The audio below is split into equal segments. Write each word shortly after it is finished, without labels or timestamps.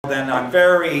then I'm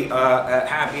very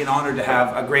happy and honored to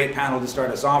have a great panel to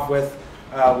start us off with.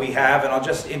 We have, and I'll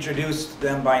just introduce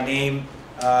them by name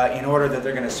in order that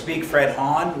they're going to speak. Fred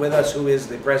Hahn with us, who is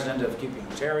the president of CUPE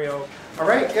Ontario. All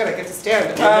right, good, I get to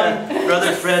stand.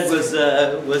 Brother Fred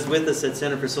was with us at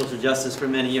Centre for Social Justice for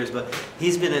many years, but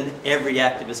he's been in every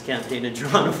activist campaign in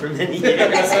Toronto for many years.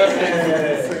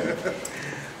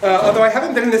 Although I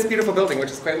haven't been in this beautiful building,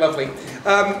 which is quite lovely.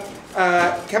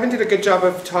 Kevin did a good job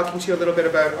of talking to you a little bit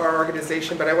about our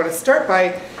organization, but I want to start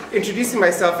by introducing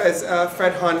myself as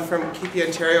Fred Hahn from CUPE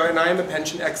Ontario, and I am a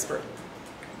pension expert.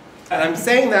 And I'm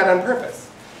saying that on purpose,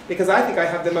 because I think I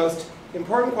have the most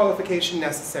important qualification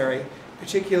necessary,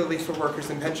 particularly for workers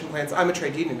in pension plans. I'm a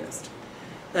trade unionist.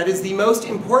 That is the most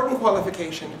important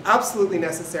qualification, absolutely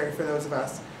necessary for those of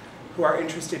us who are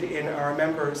interested in our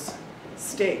members'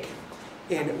 stake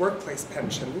in workplace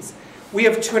pensions. We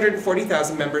have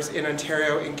 240,000 members in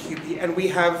Ontario in CUPE, and we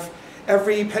have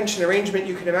every pension arrangement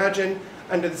you can imagine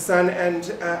under the sun, and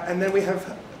then we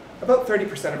have about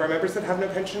 30% of our members that have no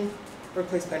pension,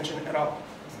 workplace pension at all.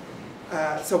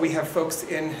 So we have folks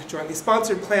in jointly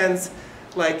sponsored plans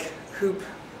like CUPE,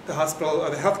 the hospital or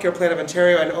the healthcare plan of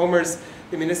Ontario, and OMERS,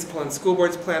 the municipal and school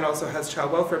boards plan, also has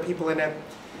child welfare people in it.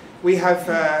 We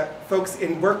have folks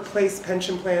in workplace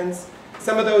pension plans.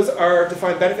 Some of those are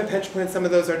defined benefit pension plans, some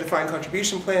of those are defined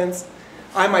contribution plans.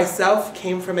 I myself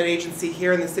came from an agency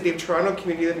here in the city of Toronto,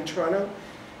 Community Living Toronto.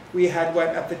 We had what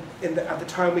at the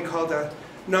time we called a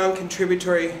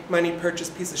non-contributory money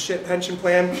purchase piece of shit pension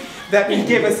plan that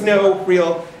gave us no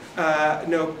real,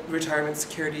 no retirement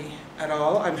security at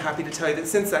all. I'm happy to tell you that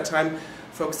since that time,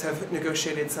 folks have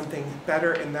negotiated something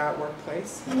better in that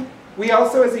workplace. We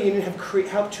also, as a union, have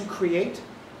helped to create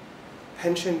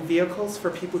pension vehicles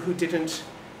for people who didn't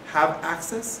have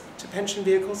access to pension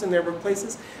vehicles in their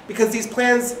workplaces. Because these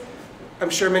plans,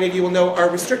 I'm sure many of you will know, are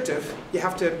restrictive. You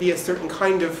have to be a certain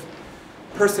kind of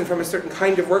person from a certain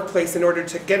kind of workplace in order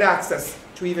to get access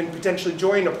to even potentially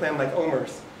join a plan like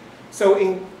OMERS. So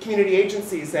in community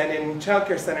agencies and in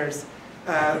childcare centers,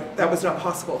 that was not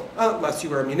possible, unless you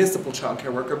were a municipal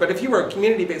childcare worker. But if you were a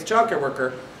community-based childcare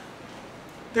worker,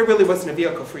 there really wasn't a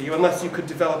vehicle for you unless you could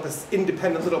develop this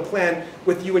independent little plan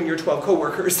with you and your 12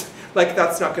 co-workers. Like,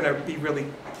 that's not going to be really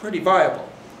pretty viable.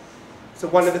 So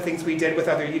one of the things we did with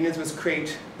other unions was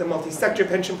create the multi-sector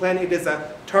pension plan. It is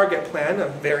a target plan, a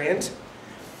variant.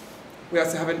 We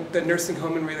also have the nursing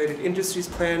home and related industries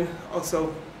plan,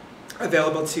 also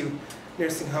available to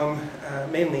nursing home,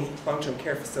 mainly long-term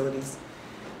care facilities.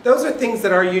 Those are things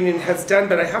that our union has done,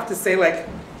 but I have to say, like,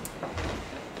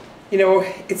 you know,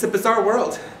 it's a bizarre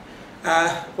world.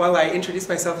 While I introduce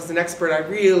myself as an expert, I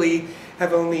really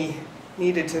have only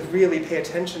needed to really pay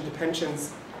attention to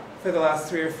pensions for the last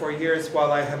 3 or 4 years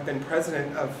while I have been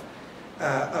president of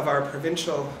our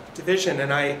provincial division.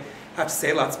 And I have to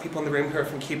say, lots of people in the room who are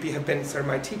from CUPE have been sort of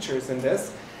my teachers in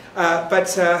this.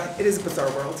 But it is a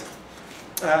bizarre world.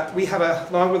 We have a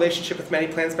long relationship with many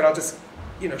plans, but I'll just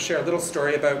share a little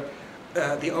story about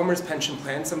the OMERS pension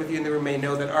plan. Some of you in the room may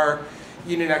know that our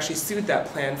union actually sued that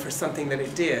plan for something that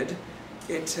it did.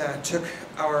 It took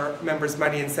our members'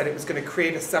 money and said it was going to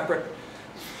create a separate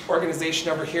organization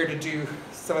over here to do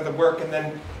some of the work, and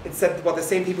then it said, well, the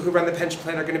same people who run the pension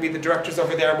plan are going to be the directors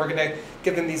over there, and we're going to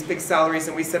give them these big salaries,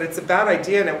 and we said it's a bad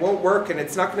idea and it won't work and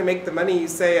it's not going to make the money you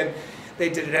say, and they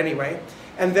did it anyway.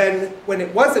 And then when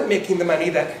it wasn't making the money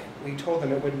that we told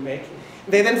them it wouldn't make,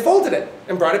 they then folded it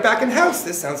and brought it back in-house.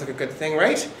 This sounds like a good thing,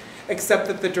 right? Except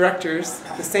that the directors,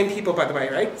 the same people, by the way,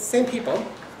 right? Same people,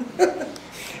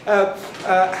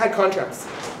 had contracts.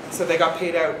 So they got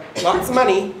paid out lots of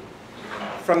money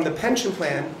from the pension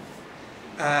plan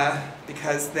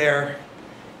because their,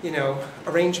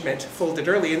 arrangement folded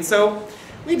early. And so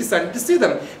we decided to sue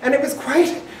them. And it was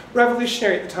quite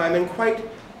revolutionary at the time and quite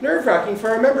nerve-wracking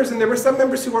for our members. And there were some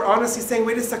members who were honestly saying,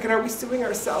 wait a second, are we suing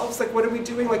ourselves? Like, what are we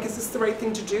doing? Like, is this the right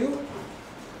thing to do?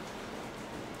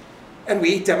 And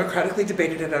we democratically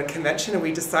debated it at a convention, and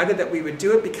we decided that we would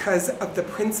do it because of the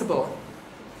principle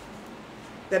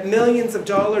that millions of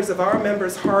dollars of our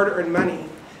members' hard-earned money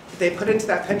that they put into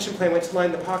that pension plan went to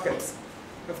line the pockets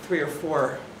of 3 or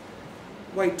 4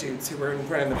 white dudes who were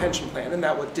running the pension plan, and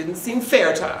that didn't seem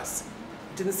fair to us.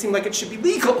 It didn't seem like it should be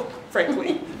legal,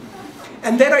 frankly.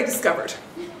 And then I discovered,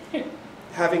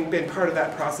 having been part of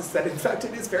that process, that in fact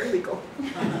it is very legal.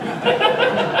 In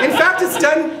fact, it's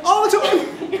done all the time.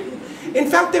 In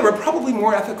fact, they were probably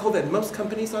more ethical than most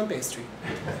companies on Bay Street.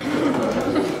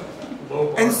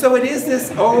 And so it is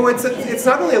this, it's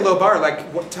not only a low bar, like,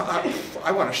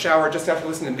 I want to shower just after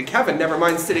listening to Kevin, never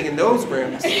mind sitting in those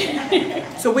rooms.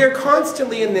 So we're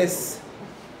constantly in this,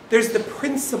 there's the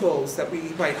principles that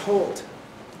we might hold,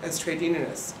 as trade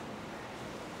unionists,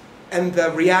 and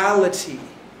the reality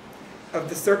of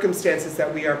the circumstances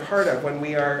that we are part of when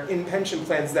we are in pension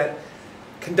plans that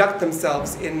conduct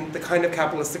themselves in the kind of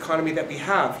capitalist economy that we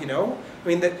have, you know? I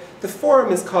mean, the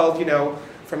forum is called, you know,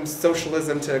 from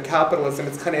socialism to capitalism.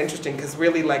 It's kind of interesting because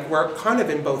really, like, we're kind of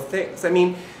in both things. I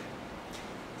mean,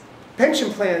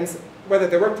 pension plans, whether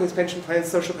they're workplace pension plans,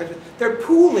 social pension, they're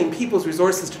pooling people's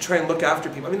resources to try and look after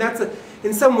people. I mean, that's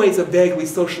in some ways a vaguely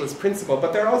socialist principle,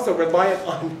 but they're also reliant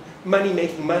on money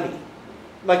making money.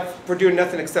 Like, we're doing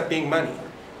nothing except being money,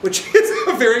 which is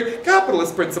a very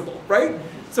capitalist principle, right?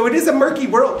 So it is a murky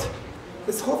world.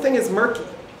 This whole thing is murky.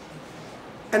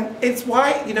 And it's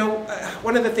why, you know,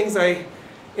 one of the things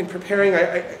in preparing,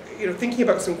 you know, thinking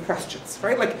about some questions,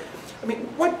 right? Like, I mean,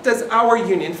 what does our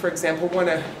union, for example, want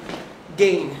to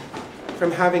gain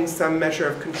from having some measure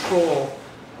of control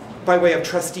by way of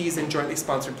trustees in jointly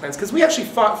sponsored plans? Because we actually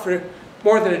fought for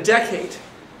more than a decade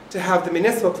to have the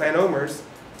municipal plan, OMERS,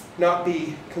 not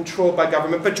be controlled by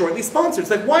government, but jointly sponsored.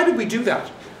 It's like, why did we do that?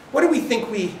 What do we think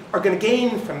we are going to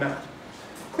gain from that?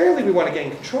 Clearly, we want to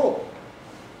gain control.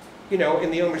 You know,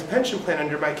 in the OMERS pension plan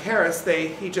under Mike Harris,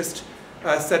 he just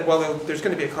said, well, there's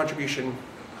going to be a contribution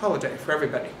holiday for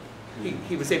everybody.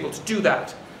 He was able to do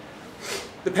that.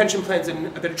 The pension plan's in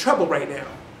a bit of trouble right now.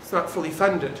 It's not fully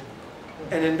funded.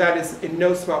 And that is in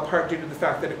no small part due to the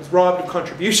fact that it was robbed of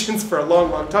contributions for a long,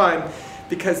 long time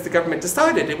because the government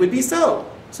decided it would be so.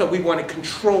 So we wanted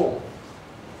control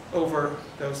over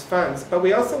those funds. But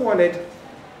we also wanted,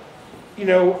 you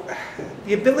know,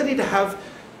 the ability to have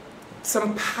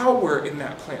some power in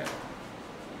that plan,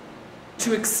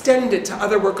 to extend it to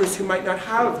other workers who might not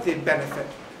have the benefit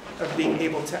of being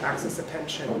able to access a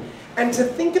pension. And to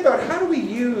think about, how do we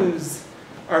use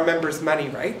our members' money,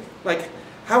 right? Like,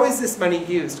 how is this money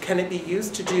used? Can it be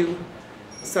used to do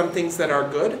some things that are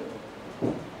good?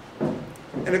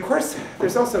 And of course,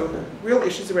 there's also real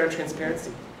issues around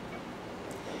transparency.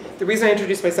 The reason I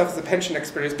introduced myself as a pension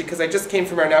expert is because I just came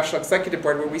from our National Executive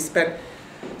Board, where we spent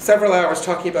several hours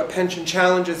talking about pension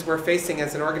challenges we're facing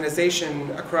as an organization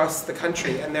across the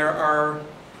country, and there are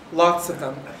lots of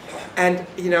them. And,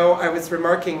 you know, I was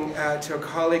remarking to a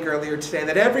colleague earlier today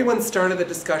that everyone started the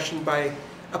discussion by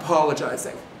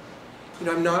apologizing. You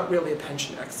know, I'm not really a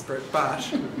pension expert,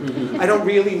 but I don't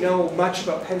really know much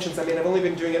about pensions. I mean, I've only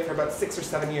been doing it for about 6 or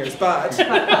 7 years, but,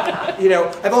 you know,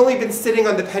 I've only been sitting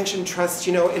on the pension trust,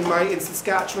 you know, in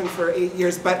Saskatchewan for 8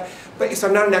 years, but so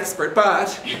I'm not an expert,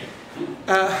 but,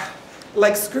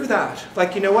 like, screw that.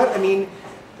 Like, you know what? I mean,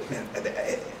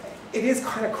 it is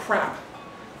kind of crap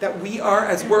that we are,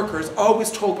 as workers,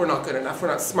 always told we're not good enough, we're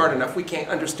not smart enough, we can't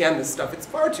understand this stuff. It's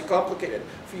far too complicated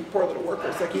for you poor little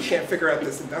workers. Like, you can't figure out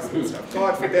this investment stuff.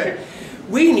 God forbid.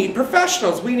 We need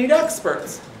professionals. We need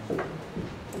experts.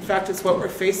 In fact, it's what we're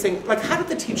facing. Like, how did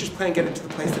the teachers' plan get into the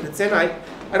place that it's in? I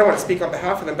don't want to speak on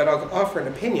behalf of them, but I'll offer an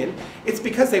opinion. It's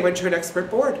because they went to an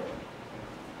expert board.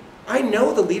 I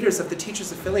know the leaders of the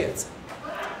teachers' affiliates.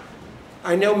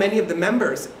 I know many of the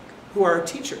members who are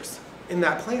teachers in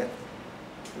that plan.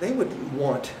 They wouldn't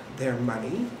want their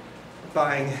money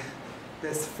buying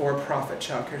this for-profit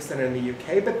childcare center in the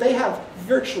UK, but they have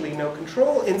virtually no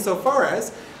control insofar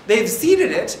as they've ceded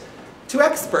it to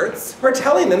experts who are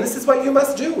telling them, this is what you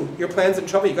must do. Your plan's in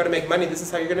trouble, you've got to make money, this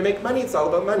is how you're going to make money, it's all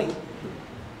about money.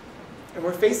 And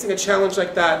we're facing a challenge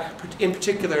like that, in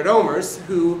particular at OMERS,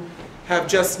 who have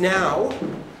just now,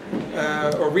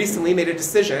 or recently, made a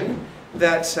decision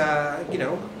that, you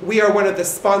know, we are one of the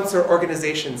sponsor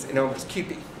organizations in OMERS,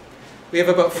 CUPE. We have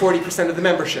about 40% of the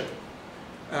membership.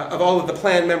 Of all of the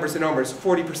plan members in OMERS,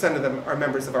 40% of them are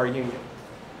members of our union.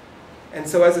 And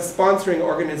so as a sponsoring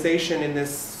organization in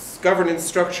this governance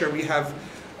structure, we have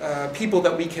people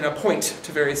that we can appoint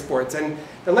to various boards. And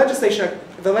the legislation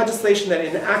that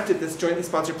enacted this jointly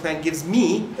sponsored plan gives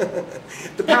me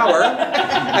the power,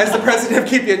 as the president of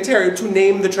CUPE Ontario, to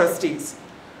name the trustees.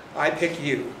 I pick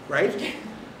you, right?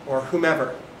 Or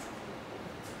whomever.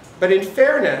 But in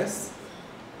fairness,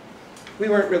 we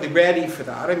weren't really ready for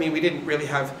that. I mean, we didn't really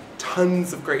have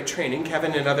tons of great training.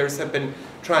 Kevin and others have been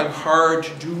trying hard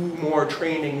to do more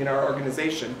training in our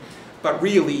organization. But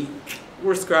really,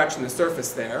 we're scratching the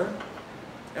surface there.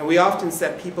 And we often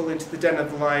set people into the den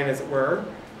of the lion, as it were,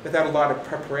 without a lot of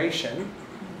preparation.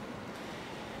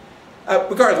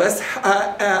 Regardless,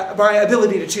 my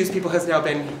ability to choose people has now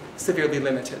been severely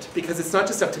limited, because it's not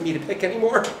just up to me to pick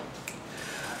anymore.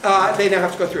 They now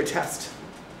have to go through a test.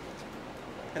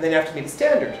 And they have to meet a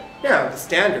standard. Now, the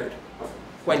standard,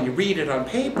 when you read it on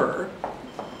paper,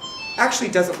 actually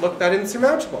doesn't look that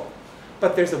insurmountable.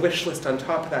 But there's a wish list on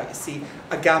top of that, you see,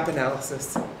 a gap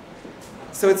analysis.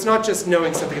 So it's not just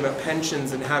knowing something about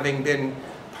pensions and having been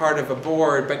part of a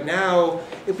board, but now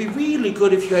it'd be really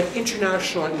good if you had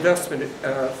international investment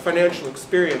financial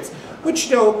experience,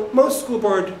 which, you know, most school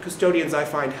board custodians I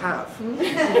find have.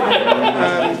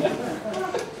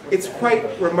 It's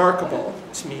quite remarkable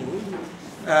to me.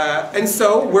 And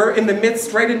so we're in the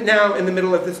midst, right now, in the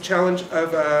middle of this challenge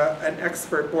of an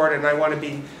expert board, and I want to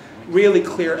be really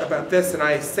clear about this, and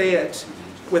I say it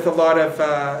with a lot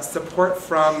of support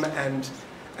from and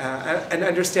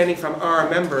understanding from our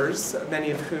members,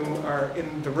 many of whom are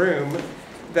in the room,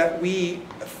 that we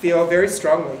feel very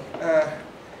strongly,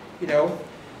 you know,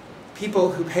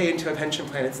 people who pay into a pension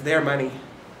plan, it's their money.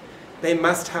 They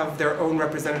must have their own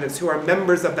representatives who are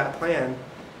members of that plan,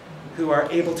 who are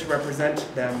able to represent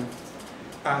them,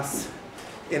 us,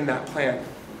 in that plan.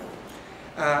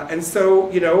 And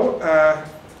so, you know,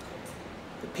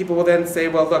 people will then say,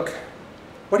 well, look,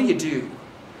 what do you do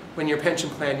when your pension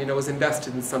plan, you know, is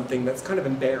invested in something that's kind of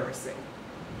embarrassing?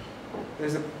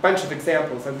 There's a bunch of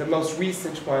examples, and the most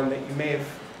recent one that you may have,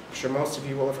 I'm sure most of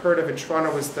you will have heard of in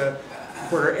Toronto, was the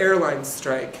Porter Airlines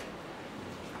strike.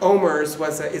 OMERS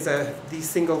is the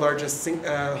single largest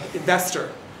investor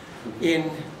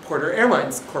in Porter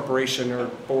Airlines Corporation or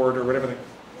board or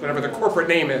whatever the corporate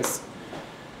name is.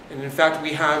 And in fact,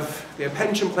 we have, the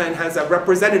pension plan has a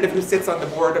representative who sits on the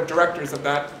board of directors of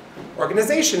that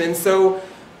organization. And so,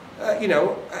 you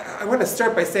know, I want to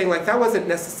start by saying, like, that wasn't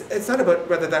necessary. It's not about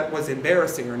whether that was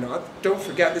embarrassing or not. Don't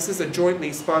forget, this is a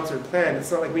jointly sponsored plan.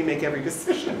 It's not like we make every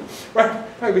decision, right?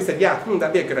 Like we said, yeah,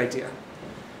 that'd be a good idea.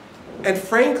 And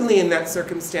frankly, in that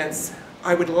circumstance,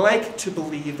 I would like to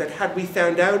believe that had we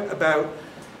found out about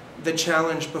the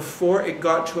challenge before it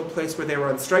got to a place where they were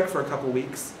on strike for a couple of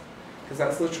weeks, because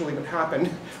that's literally what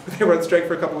happened. They were on strike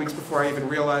for a couple of weeks before I even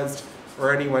realized,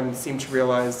 or anyone seemed to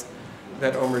realize,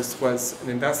 that OMERS was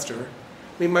an investor.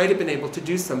 We might have been able to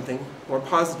do something more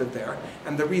positive there.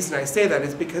 And the reason I say that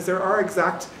is because there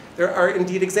are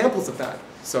indeed examples of that.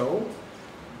 So,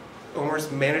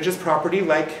 OMERS manages property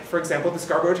like, for example, the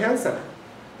Scarborough Town Centre.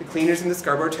 The cleaners in the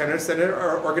Scarborough Town Centre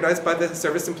are organized by the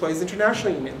Service Employees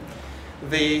International Union.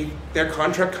 Their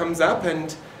contract comes up,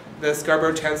 and the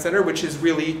Scarborough Town Centre, which is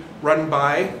really run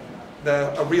by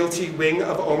a realty wing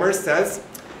of OMERS, says,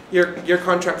 your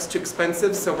contract's too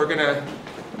expensive, so we're gonna,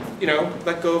 you know,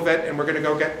 let go of it, and we're gonna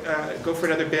go for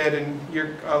another bid, and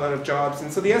you're all out of jobs.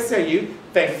 And so the SEIU,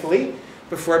 thankfully,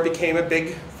 before it became a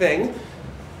big thing,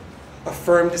 a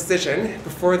firm decision,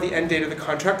 before the end date of the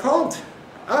contract, called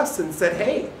us and said,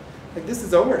 hey, like, this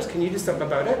is OMERS, can you do something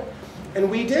about it?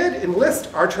 And we did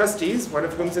enlist our trustees, one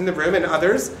of whom's in the room, and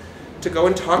others, to go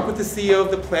and talk with the CEO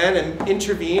of the plan and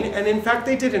intervene, and in fact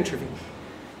they did intervene.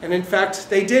 And in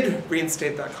fact they did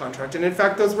reinstate that contract, and in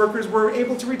fact those workers were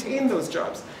able to retain those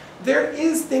jobs. There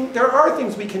are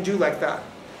things we can do like that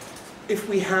if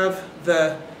we have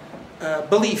the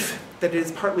belief that it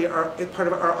is part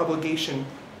of our obligation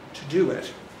to do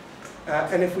it.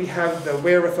 And if we have the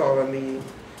wherewithal and the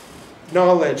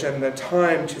knowledge and the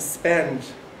time to spend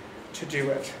to do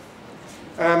it.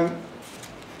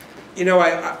 You know,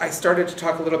 I started to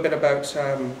talk a little bit about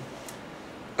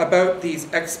these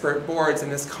expert boards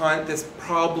and this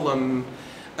problem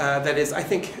that is, I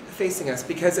think, facing us.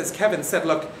 Because as Kevin said,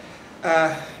 look,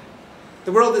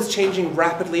 the world is changing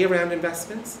rapidly around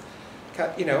investments.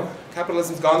 You know,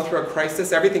 capitalism's gone through a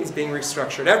crisis. Everything's being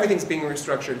restructured. Everything's being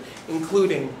restructured,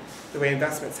 including the way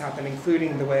investments happen,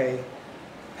 including the way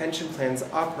pension plans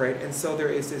operate. And so there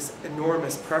is this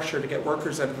enormous pressure to get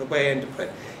workers out of the way and to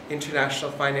put international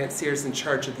financiers in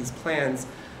charge of these plans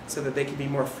so that they can be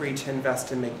more free to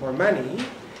invest and make more money.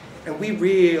 And we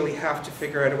really have to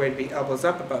figure out a way to be elbows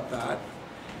up about that.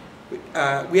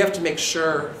 We have to make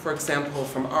sure, for example,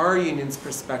 from our union's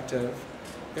perspective,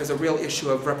 there's a real issue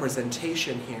of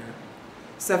representation here.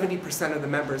 70% of the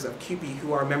members of CUPE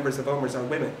who are members of OMERS are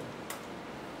women.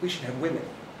 We should have women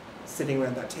sitting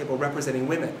around that table representing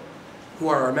women who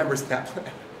are our members of that plan.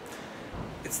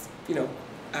 It's, you know,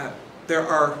 there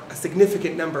are a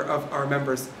significant number of our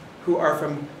members who are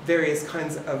from various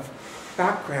kinds of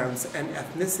backgrounds and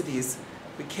ethnicities.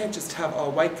 We can't just have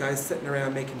all white guys sitting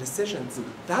around making decisions.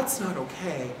 That's not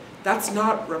okay. That's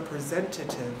not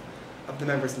representative of the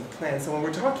members of the plan. So when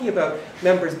we're talking about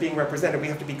members being represented, we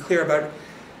have to be clear about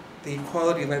the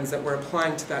equality lens that we're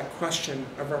applying to that question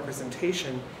of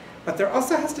representation. But there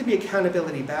also has to be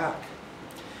accountability back.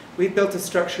 We've built a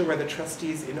structure where the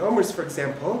trustees in OMERS, for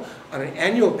example, on an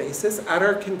annual basis at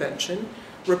our convention,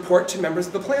 report to members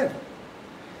of the plan.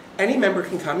 Any member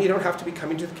can come. You don't have to be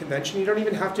coming to the convention. You don't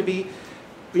even have to be,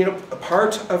 you know, a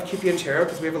part of CUPE Ontario,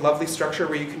 because we have a lovely structure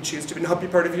where you can choose to not be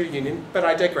part of your union, but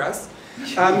I digress.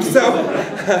 You can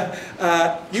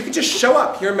just show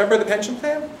up. You're a member of the pension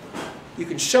plan. You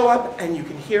can show up and you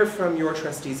can hear from your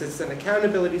trustees. It's an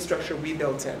accountability structure we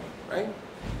built in, right?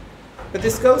 But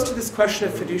this goes to this question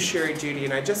of fiduciary duty,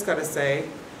 and I just got to say,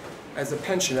 as a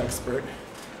pension expert,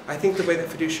 I think the way that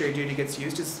fiduciary duty gets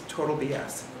used is total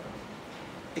BS.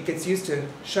 It gets used to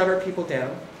shut our people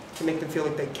down, to make them feel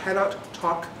like they cannot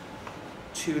talk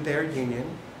to their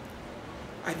union.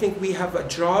 I think we have a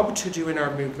job to do in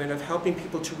our movement of helping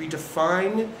people to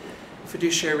redefine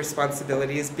fiduciary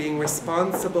responsibility as being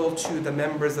responsible to the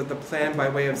members of the plan by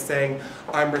way of saying,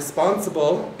 I'm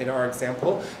responsible, in our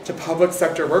example, to public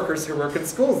sector workers who work in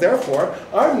schools. Therefore,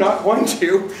 I'm not going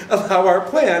to allow our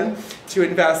plan to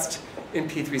invest in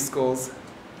P3 schools,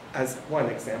 as one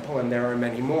example, and there are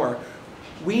many more.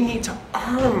 We need to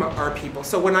arm our people.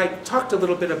 So when I talked a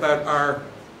little bit about our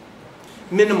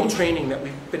minimal training that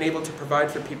we've been able to provide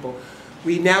for people,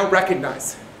 we now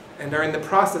recognize and are in the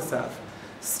process of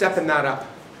stepping that up,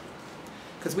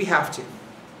 because we have to.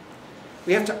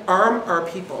 We have to arm our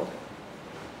people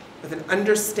with an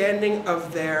understanding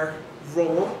of their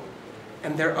role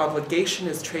and their obligation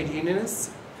as trade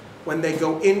unionists when they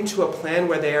go into a plan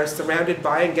where they are surrounded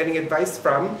by and getting advice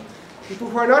from people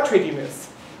who are not trade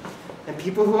unionists and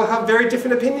people who will have very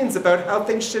different opinions about how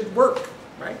things should work,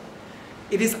 right?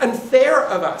 It is unfair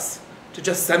of us to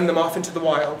just send them off into the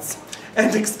wilds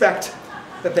and expect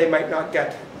that they might not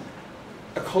get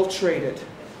acculturated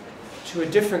to a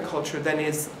different culture than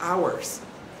is ours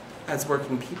as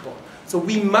working people. So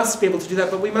we must be able to do that,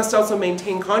 but we must also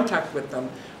maintain contact with them.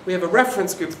 We have a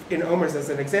reference group in OMERS as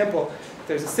an example.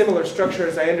 There's a similar structure,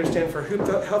 as I understand, for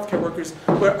healthcare workers,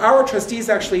 where our trustees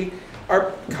actually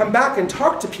come back and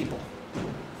talk to people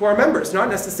who are members, not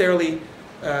necessarily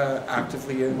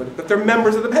actively in, but they're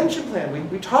members of the pension plan.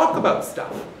 We talk about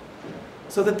stuff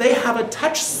so that they have a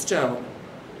touchstone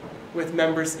with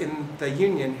members in the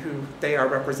union who they are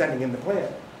representing in the plan.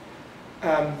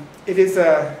 It is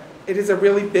a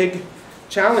really big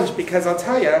challenge, because I'll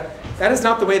tell you, that is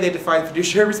not the way they define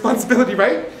fiduciary responsibility,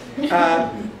 right?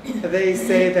 They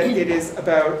say that it is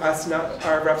about us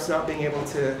our reps not being able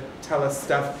to tell us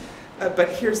stuff. But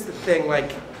here's the thing,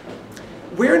 like,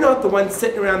 we're not the ones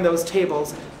sitting around those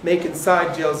tables making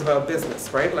side deals about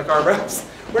business, right? Like our reps.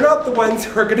 We're not the ones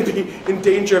who are going to be in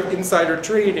danger of insider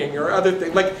trading or other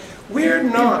things. Like, we're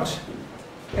not,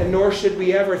 and nor should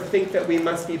we ever think that we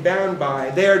must be bound by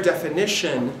their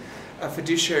definition of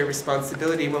fiduciary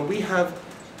responsibility when we have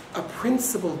a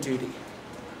principal duty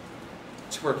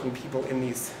to working people in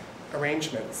these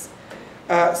arrangements.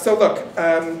 So look,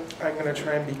 I'm going to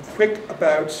try and be quick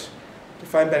about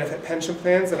defined benefit pension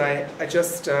plans, and I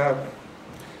just,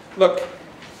 look,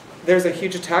 there's a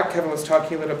huge attack. Kevin was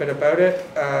talking a little bit about it,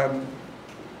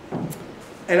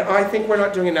 and I think we're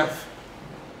not doing enough.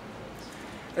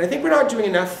 And I think we're not doing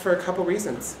enough for a couple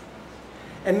reasons.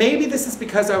 And maybe this is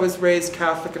because I was raised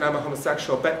Catholic and I'm a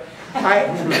homosexual, but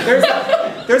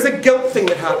there's a guilt thing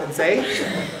that happens, eh?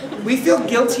 We feel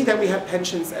guilty that we have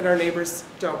pensions and our neighbors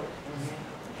don't.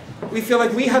 We feel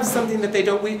like we have something that they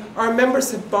don't. Our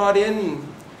members have bought in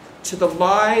to the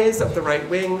lies of the right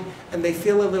wing, and they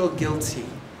feel a little guilty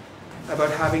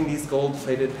about having these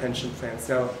gold-plated pension plans.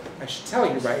 Now, I should tell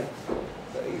you, right?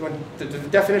 The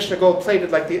definition of gold-plated,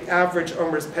 like the average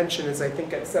owner's pension is, I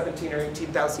think, at $17,000 or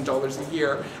 $18,000 a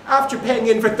year, after paying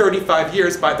in for 35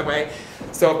 years, by the way.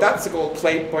 So if that's a gold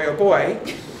plate, boy oh boy.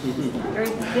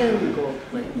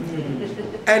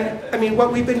 And I mean,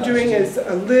 what we've been doing is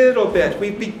a little bit.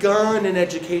 We've begun an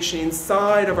education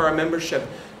inside of our membership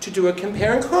to do a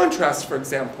compare and contrast, for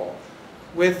example,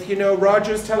 with,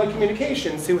 Rogers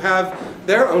Telecommunications, who have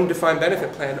their own defined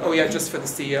benefit plan. Oh yeah, just for the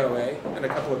CEO, eh? And a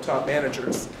couple of top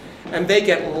managers. And they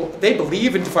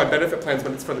believe in defined benefit plans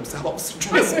when it's for themselves.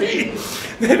 Trust me.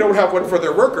 They don't have one for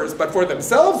their workers, but for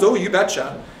themselves, oh, you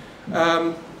betcha.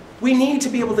 We need to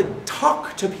be able to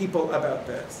talk to people about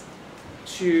this,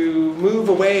 to move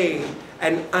away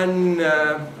and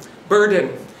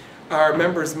unburden our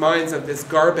members' minds of this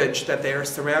garbage that they are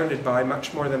surrounded by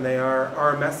much more than they are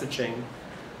our messaging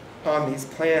on these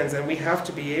plans. And we have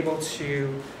to be able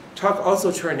to talk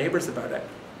also to our neighbors about it.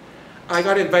 I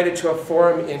got invited to a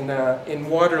forum in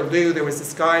Waterloo. There was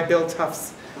this guy, Bill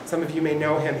Tufts. Some of you may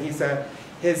know him.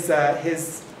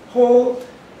 His whole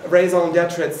raison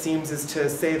d'etre, it seems, is to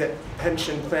say that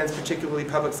pension plans, particularly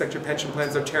public sector pension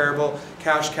plans, are terrible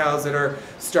cash cows that are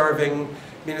starving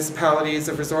municipalities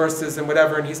of resources and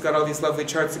whatever, and he's got all these lovely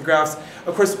charts and graphs.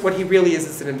 Of course, what he really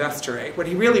is an investor, eh? What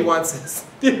he really wants is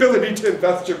the ability to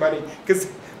invest your money, because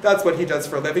that's what he does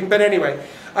for a living. But anyway,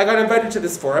 I got invited to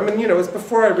this forum, and it was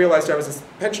before I realized I was a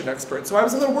pension expert, so I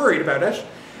was a little worried about it.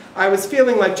 I was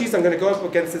feeling like, geez, I'm going to go up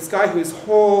against this guy whose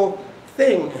whole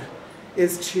thing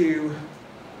is to,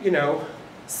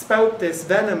 spout this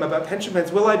venom about pension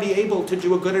plans? Will I be able to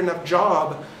do a good enough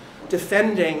job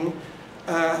defending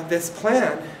this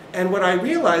plan? And what I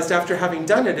realized after having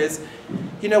done it is,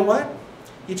 you know what?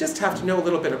 You just have to know a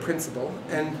little bit of principle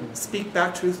and speak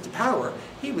back truth to power.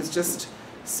 He was just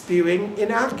spewing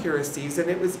inaccuracies, and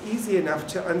it was easy enough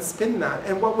to unspin that.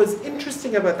 And what was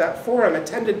interesting about that forum,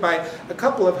 attended by a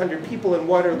couple of hundred people in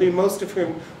Waterloo, most of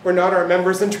whom were not our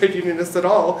members and trade unionists at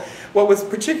all, what was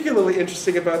particularly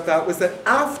interesting about that was that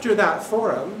after that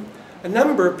forum, a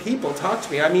number of people talked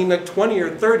to me, I mean like 20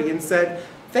 or 30, and said,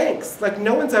 thanks, like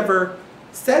no one's ever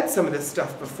said some of this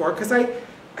stuff before, because I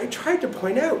tried to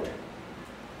point out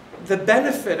the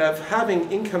benefit of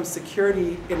having income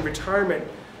security in retirement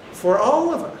for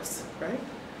all of us, right?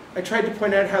 I tried to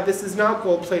point out how this is not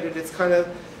gold-plated, it's kind of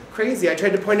crazy. I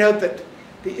tried to point out that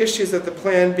the issues of the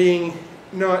plan being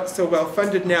not so well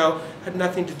funded now had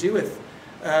nothing to do with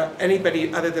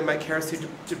anybody other than my carers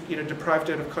who deprived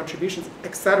out of contributions,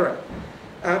 etc.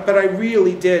 But I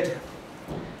really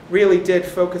did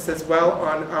focus as well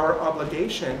on our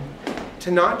obligation to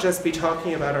not just be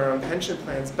talking about our own pension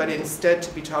plans, but instead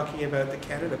to be talking about the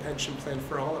Canada Pension Plan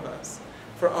for all of us,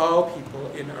 for all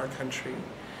people in our country,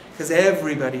 because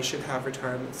everybody should have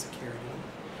retirement security.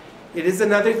 It is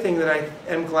another thing that I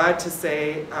am glad to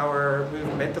say our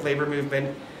movement, the labor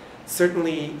movement,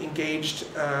 certainly engaged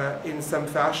in some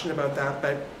fashion about that,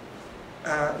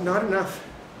 but not enough.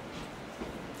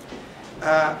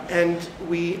 And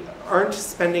we aren't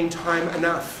spending time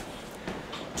enough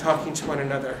talking to one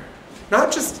another. Not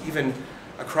just even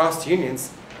across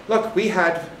unions. Look, we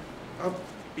had, I'll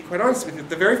be quite honest with you,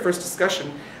 the very first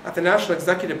discussion at the National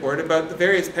Executive Board about the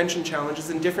various pension challenges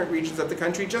in different regions of the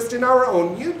country just in our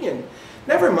own union.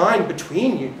 Never mind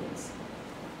between unions.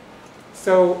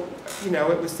 So, you know,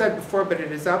 it was said before, but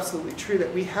it is absolutely true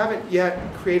that we haven't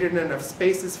yet created enough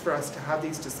spaces for us to have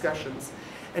these discussions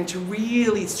and to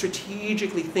really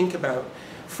strategically think about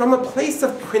from a place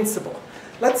of principle.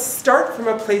 Let's start from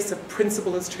a place of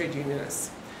principle as trade unionists.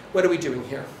 What are we doing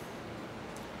here?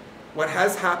 What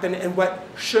has happened and what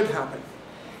should happen?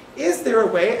 Is there a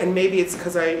way, and maybe it's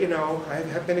because I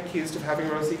have been accused of having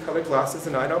rosy-colored glasses,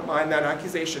 and I don't mind that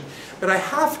accusation, but I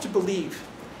have to believe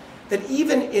that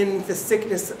even in the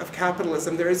sickness of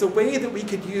capitalism, there is a way that we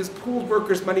could use pooled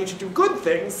workers' money to do good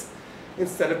things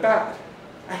instead of bad.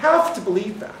 I have to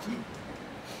believe that.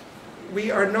 We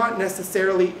are not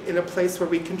necessarily in a place where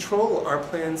we control our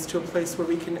plans to a place where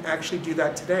we can actually do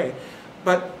that today.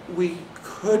 But we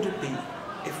could be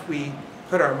if we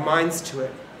put our minds to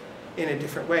it in a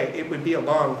different way. It would be a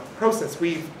long process.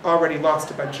 We've already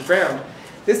lost a bunch of ground.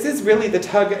 This is really the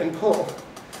tug and pull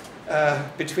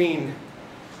between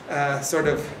sort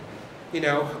of, you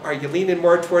know, are you leaning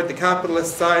more toward the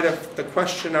capitalist side of the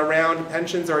question around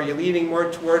pensions, or are you leaning more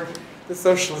toward the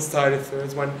socialist side, if there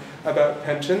is one, about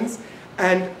pensions?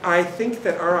 And I think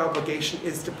that our obligation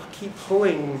is to keep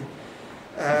pulling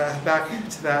back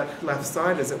to that left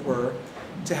side, as it were,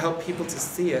 to help people to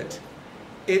see it.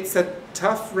 It's a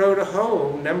tough row to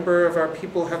hoe. A number of our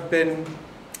people have been,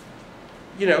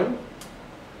 you know,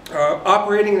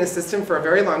 operating in a system for a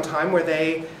very long time where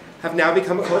they have now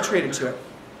become acculturated to it.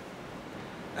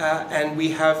 And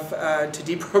we have to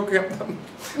deprogram them.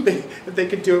 They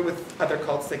could do it with other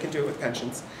cults, they can do it with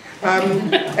pensions.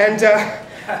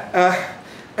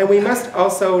 And we must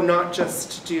also not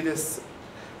just do this,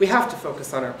 we have to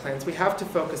focus on our plans, we have to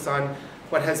focus on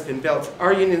what has been built.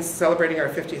 Our union's celebrating our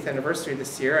 50th anniversary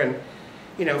this year, and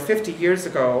you know, 50 years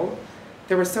ago,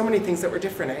 there were so many things that were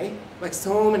different, eh? Like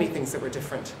so many things that were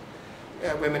different.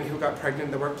 Women who got pregnant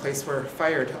in the workplace were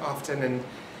fired often, and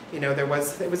you know, it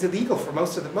was illegal for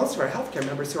most of our healthcare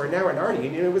members who are now in our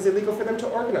union. It was illegal for them to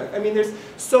organize. I mean, there's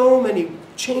so many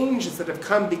changes that have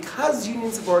come because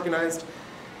unions have organized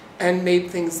and made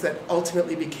things that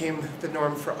ultimately became the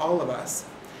norm for all of us.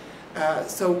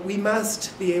 So we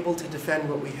must be able to defend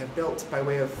what we have built by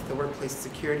way of the workplace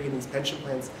security and these pension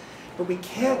plans. But we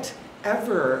can't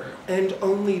ever and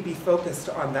only be focused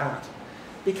on that,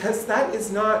 because that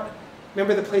is not,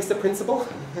 remember the place of principle?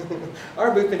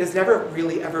 Our movement has never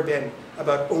really ever been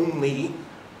about only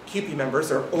CUPE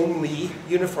members or only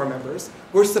uniform members.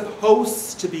 We're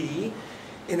supposed to be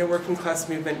in a working class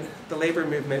movement, the labor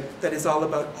movement, that is all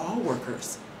about all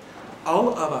workers, all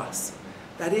of us.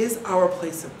 That is our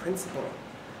place of principle.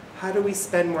 How do we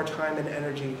spend more time and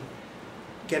energy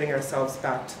getting ourselves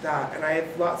back to that? And I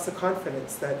have lots of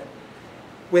confidence that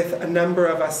with a number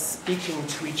of us speaking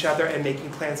to each other and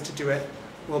making plans to do it,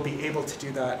 we'll be able to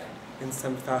do that in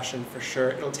some fashion for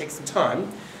sure. It'll take some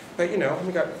time, but you know,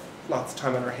 we've got lots of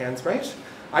time on our hands, right?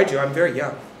 I do, I'm very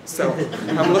young. So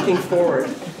I'm looking forward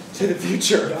to the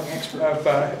future Young expert. of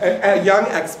a young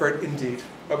expert indeed.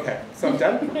 Okay, so I'm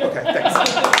done? Okay,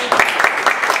 thanks.